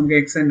സപ്പോസ് നമുക്ക്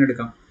xn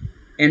എടുക്കാം.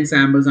 n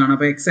സാമ്പിൾസ് ആണ്.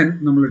 അപ്പോൾ xn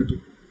നമ്മൾ എടുത്തു.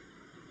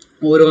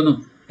 ഓരോന്നും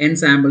n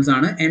സാമ്പിൾസ്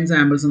ആണ്. n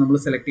സാമ്പിൾസ് നമ്മൾ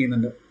സെലക്ട്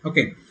ചെയ്യുന്നുണ്ട്.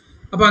 ഓക്കെ,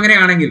 അപ്പോൾ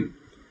അങ്ങനെയാണെങ്കിൽ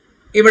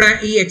ഇവിടെ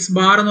ഈ എക്സ്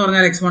ബാർ എന്ന്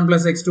പറഞ്ഞാൽ x1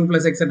 plus x2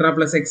 plus etcetera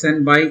plus xn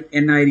by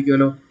n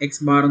ആയിരിക്കുമല്ലോ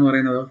എക്സ് ബാർ എന്ന്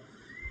പറയുന്നത്.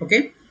 ഓക്കെ,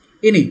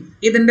 ഇനി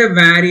ഇതിന്റെ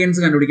വാരിയൻസ്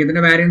കണ്ടുപിടിക്കുക.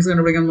 ഇതിന്റെ വാരിയൻസ്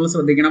കണ്ടുപിടിക്കാൻ നമ്മൾ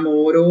ശ്രദ്ധിക്കണം.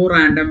 ഓരോ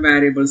random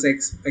variables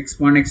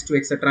x1 x2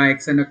 etcetera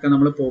xn ഒക്കെ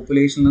നമ്മൾ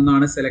പോപ്പുലേഷനിൽ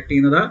നിന്നാണ് സെലക്ട്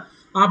ചെയ്യുന്നത്.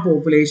 ആ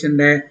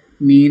പോപ്പുലേഷന്റെ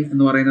മീൻ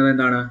എന്ന് പറയുന്നത്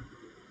എന്താണ്?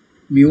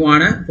 മ്യൂ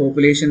ആണ്.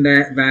 പോപ്പുലേഷന്റെ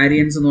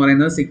വാരിയൻസ് എന്ന്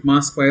പറയുന്നത് സിഗ്മ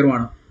സ്ക്വയറും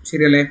ആണ്.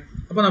 ശരിയല്ലേ?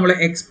 അപ്പോൾ നമ്മൾ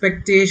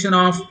expectation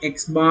of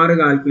X bar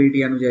calculate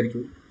ചെയ്യാന്ന്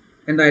വിചാരിക്കൂ.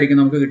 എന്തായിരിക്കും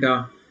നമുക്ക് കിട്ടുക?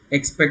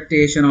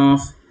 Expectation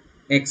of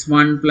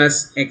x1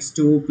 plus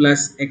x2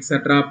 plus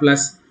etcetera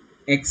plus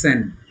xn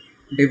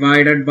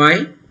divided by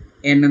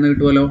n എന്ന്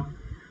കിട്ടുമല്ലോ.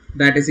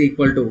 ദാറ്റ് ഈസ്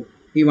ഈക്വൽ ടു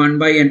ഈ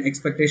 1/n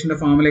എക്സ്പെക്ടേഷൻ്റെ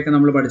ഫോമിലേക്ക്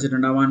നമ്മൾ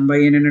പഠിച്ചിട്ടുണ്ട്. ആ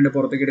 1/n ഉണ്ട്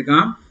പുറത്തേക്ക്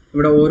എടുക്കാം.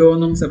 ഇവിടെ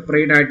ഓരോന്നും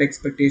സെപ്പറേറ്റ് ആയിട്ട്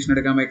എക്സ്പെക്ടേഷൻ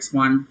എടുക്കാം.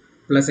 x1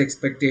 plus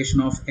expectation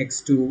of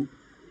x2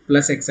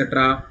 plus etcetera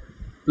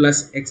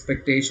plus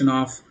expectation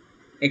of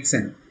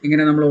xn.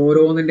 ഇങ്ങനെ നമ്മൾ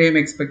ഓരോന്നിൻ്റെയും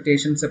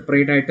എക്സ്പെക്ടേഷൻ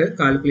സെപ്പറേറ്റ് ആയിട്ട്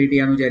കാൽക്കുലേറ്റ്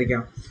ചെയ്യാമെന്ന്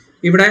വിചാരിക്കാം.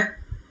 ഇവിടെ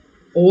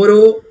ഓരോ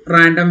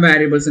റാൻഡം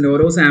വാരിയബിൾസിൻ്റെ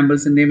ഓരോ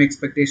സാമ്പിൾസിൻ്റെയും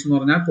എക്സ്പെക്ടേഷൻ എന്ന്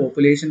പറഞ്ഞാൽ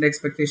പോപ്പുലേഷൻ്റെ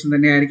എക്സ്പെക്ടേഷൻ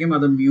തന്നെയായിരിക്കും.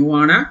 അത് മ്യൂ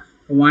ആണ്.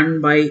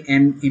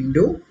 1/n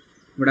ഇൻറ്റു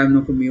ഇവിടെ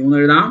നമുക്ക് മ്യൂ എന്ന്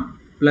എഴുതാം,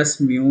 പ്ലസ്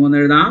മ്യൂ എന്ന്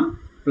എഴുതാം,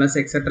 പ്ലസ്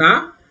എക്സെട്ര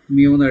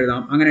മ്യൂ എന്ന്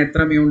എഴുതാം. അങ്ങനെ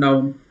എത്ര മ്യൂ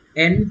ഉണ്ടാവും?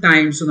 n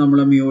ടൈംസ്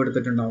നമ്മൾ മ്യൂ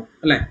എടുത്തിട്ടുണ്ടാവും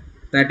അല്ലേ?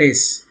 ദാറ്റ്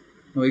ഈസ്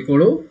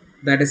നോക്കിക്കോളൂ,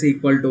 that is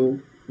equal to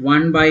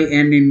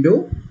 1/n into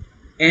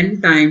n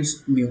times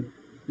mu.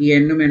 ഈ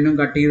എന്നും എന്നും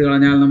കട്ട് ചെയ്ത്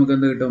കളഞ്ഞാൽ നമുക്ക്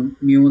എന്ത് കിട്ടും?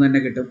 മ്യൂ തന്നെ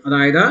കിട്ടും.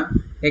 അതായത്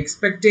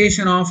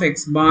എക്സ്പെക്ടേഷൻ ഓഫ്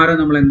എക്സ് ബാർ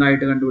നമ്മൾ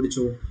എന്തായിട്ട്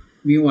കണ്ടുപിടിച്ചു?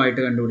 മ്യൂ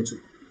ആയിട്ട് കണ്ടുപിടിച്ചു.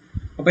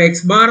 അപ്പോൾ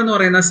എക്സ് ബാർ എന്ന്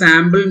പറയുന്ന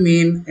സാമ്പിൾ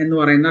മീൻ എന്ന്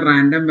പറയുന്ന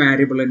റാൻഡം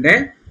വാരിയബിളിൻ്റെ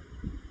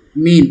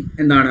മീൻ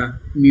എന്താണ്?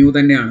 മ്യൂ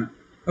തന്നെയാണ്.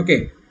 ഓക്കെ,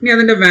 ഇനി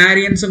അതിൻ്റെ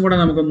വാരിയൻസും കൂടെ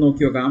നമുക്കൊന്ന്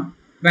നോക്കി നോക്കാം.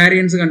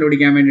 വാരിയൻസ്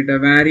കണ്ടുപിടിക്കാൻ വേണ്ടിയിട്ട്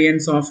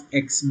വാരിയൻസ് ഓഫ്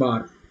എക്സ് ബാർ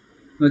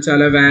എന്ന്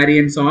വെച്ചാൽ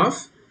variance of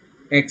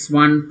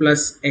x1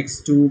 plus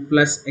x2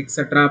 plus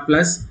etcetera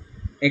plus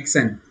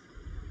xn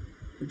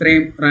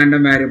ഇത്രയും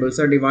random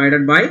variables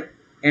divided by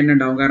n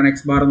ഉണ്ടാവും. കാരണം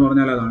എക്സ് ബാർ എന്ന്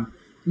പറഞ്ഞാൽ അതാണ്.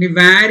 ഇനി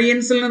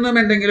വാരിയൻസിൽ നിന്നും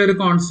എന്തെങ്കിലും ഒരു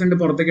കോൺസ്റ്റന്റ്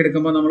പുറത്തേക്ക്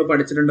എടുക്കുമ്പോൾ നമ്മൾ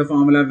പഠിച്ചിട്ടുണ്ട്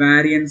formula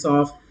variance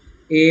of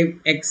A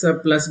X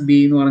plus B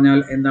എന്ന് പറഞ്ഞാൽ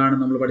എന്താണ്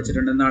നമ്മൾ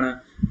പഠിച്ചിട്ടുണ്ട്? എന്താണ്?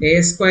 A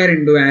square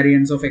into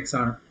variance of X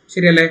ആണ്.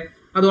 ശരിയല്ലേ?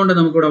 അതുകൊണ്ട്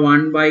നമുക്കിവിടെ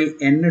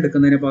 1/n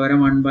എടുക്കുന്നതിന് പകരം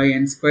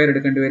 1/n സ്ക്വയർ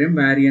എടുക്കേണ്ടി വരും.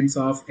 Variance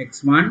of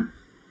x1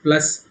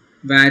 plus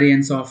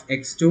variance of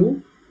x2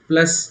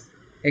 plus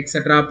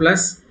etcetera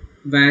plus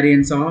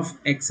variance of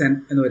xn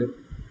എന്ന് വരും.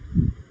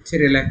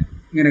 ശരിയല്ലേ?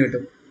 ഇങ്ങനെ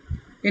കിട്ടും.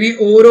 ഇനി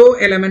ഓരോ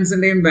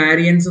എലമെൻസിൻ്റെയും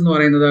വാരിയൻസ് എന്ന്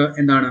പറയുന്നത്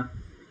എന്താണ്?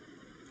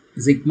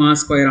 സിഗ്മ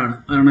സ്ക്വയർ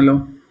ആണല്ലോ.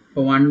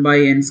 അപ്പോൾ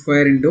 1/n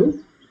square into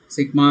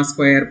sigma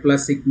square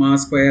plus sigma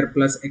square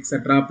plus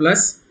etcetera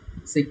plus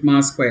sigma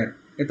square.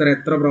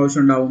 എത്ര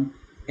പ്രാവശ്യം ഉണ്ടാവും?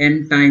 n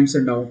ടൈംസ്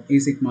ഉണ്ടാവും ഈ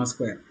സിഗ്മ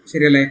സ്ക്വയർ.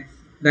 ശരിയല്ലേ?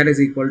 That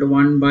is equal to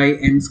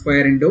 1/n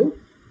square into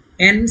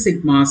n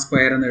sigma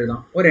square എന്ന്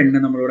എഴുതാം. ഒരു n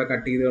നമ്മളിവിടെ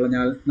കട്ട് ചെയ്ത്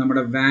കളഞ്ഞാൽ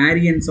നമ്മുടെ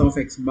വാരിയൻസ് ഓഫ്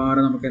എക്സ് ബാർ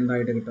നമുക്ക്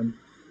എന്തായിട്ട് കിട്ടും?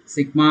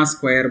 സിഗ്മ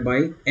സ്ക്വയർ ബൈ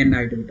n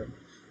ആയിട്ട് കിട്ടും.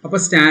 അപ്പോൾ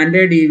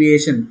സ്റ്റാൻഡേർഡ്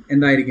ഡീവിയേഷൻ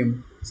എന്തായിരിക്കും?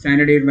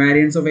 സ്റ്റാൻഡേർഡ്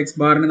വാരിയൻസ് ഓഫ് എക്സ്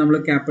ബാറിനെ നമ്മൾ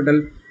ക്യാപിറ്റൽ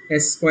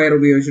എസ് സ്ക്വയർ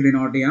ഉപയോഗിച്ച്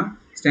ഡിനോട്ട് ചെയ്യാം.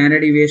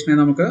 സ്റ്റാൻഡേർഡ് ഡീവിയേഷനെ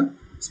നമുക്ക്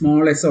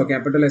സ്മോൾ എസ്സോ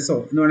ക്യാപിറ്റൽ എസ്സോ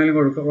എന്ന്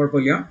വേണമെങ്കിലും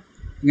കുഴപ്പമില്ല,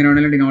 ഇങ്ങനെ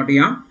വേണമെങ്കിലും ഡിനോട്ട്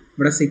ചെയ്യാം.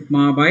 ഇവിടെ സിഗ്മ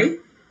ബൈ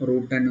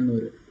 √n എന്ന്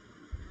വരും.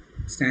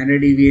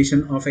 Standard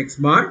deviation of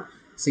X bar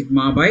sigma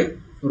by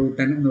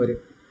 √n എന്ന് വരും.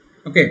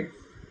 ഓക്കെ,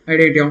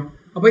 ഐഡിയ കിട്ടിയോ?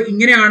 അപ്പോൾ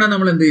ഇങ്ങനെയാണ്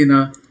നമ്മൾ എന്ത്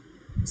ചെയ്യുന്നത്?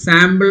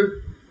 സാമ്പിൾ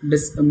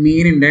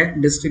മീനിൻ്റെ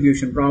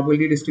ഡിസ്ട്രിബ്യൂഷൻ,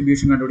 പ്രോബിലിറ്റി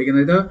ഡിസ്ട്രിബ്യൂഷൻ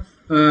കണ്ടുപിടിക്കുന്നത്. ഇത്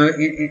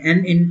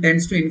n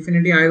ടെൻസ് ടു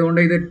ഇൻഫിനിറ്റി ആയതുകൊണ്ട്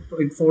ഇത്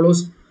ഇറ്റ്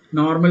ഫോളോസ്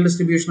നോർമൽ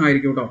ഡിസ്ട്രിബ്യൂഷൻ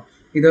ആയിരിക്കും കേട്ടോ.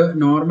 ഇത്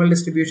നോർമൽ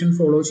ഡിസ്ട്രിബ്യൂഷൻ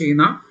ഫോളോ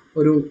ചെയ്യുന്ന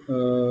ഒരു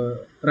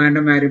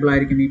റാൻഡം വാരിയബിൾ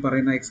ആയിരിക്കും ഈ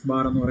പറയുന്ന എക്സ്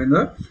ബാർ എന്ന്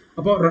പറയുന്നത്.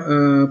 അപ്പോൾ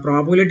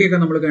പ്രോബിലിറ്റി ഒക്കെ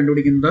നമ്മൾ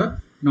കണ്ടുപിടിക്കുന്നത്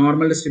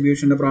നോർമൽ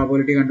ഡിസ്ട്രിബ്യൂഷൻ്റെ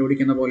പ്രോബിലിറ്റി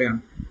കണ്ടുപിടിക്കുന്ന പോലെയാണ്.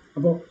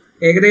 അപ്പോൾ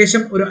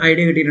ഏകദേശം ഒരു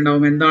ഐഡിയ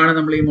കിട്ടിയിട്ടുണ്ടാവും എന്താണ്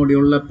നമ്മൾ ഈ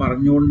മൊഡ്യൂളിൽ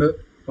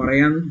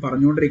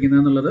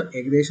പറഞ്ഞുകൊണ്ടിരിക്കുന്നത് എന്നുള്ളത്.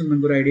 ഏകദേശം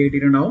നിങ്ങൾക്ക് ഒരു ഐഡിയ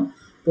കിട്ടിയിട്ടുണ്ടാവും.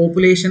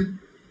 പോപ്പുലേഷൻ,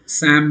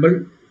 സാമ്പിൾ,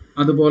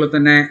 അതുപോലെ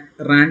തന്നെ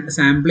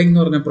സാമ്പിളിംഗ്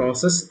എന്ന് പറഞ്ഞ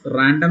പ്രോസസ്സ്,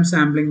 റാൻഡം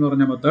സാമ്പിളിംഗ് എന്ന്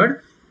പറഞ്ഞ മെത്തേഡ്,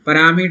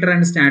 പാരാമീറ്റർ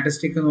ആൻഡ്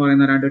സ്റ്റാറ്റിസ്റ്റിക് എന്ന്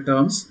പറയുന്ന 2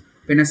 ടേംസ്,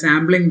 പിന്നെ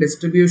സാമ്പിളിംഗ്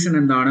ഡിസ്ട്രിബ്യൂഷൻ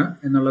എന്താണ്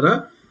എന്നുള്ളത്,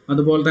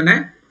 അതുപോലെ തന്നെ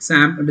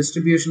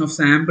ഡിസ്ട്രിബ്യൂഷൻ ഓഫ്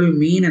സാമ്പിൾ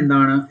മീൻ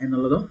എന്താണ്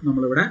എന്നുള്ളതും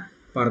നമ്മളിവിടെ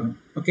പറഞ്ഞു.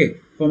 ഓക്കെ,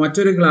 അപ്പോൾ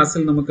മറ്റൊരു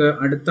ക്ലാസ്സിൽ നമുക്ക്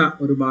അടുത്ത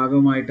ഒരു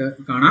ഭാഗവുമായിട്ട്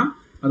കാണാം.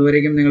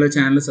 അതുവരേക്കും നിങ്ങൾ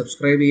ചാനൽ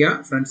സബ്സ്ക്രൈബ്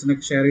ചെയ്യുക,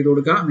 ഫ്രണ്ട്സിനൊക്കെ ഷെയർ ചെയ്ത്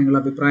കൊടുക്കുക.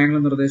 നിങ്ങളുടെ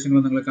അഭിപ്രായങ്ങളും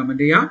നിർദ്ദേശങ്ങളും നിങ്ങൾ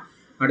കമൻറ്റ് ചെയ്യുക.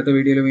 അടുത്ത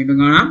വീഡിയോയിൽ വീണ്ടും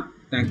കാണാം.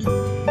 Thank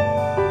you.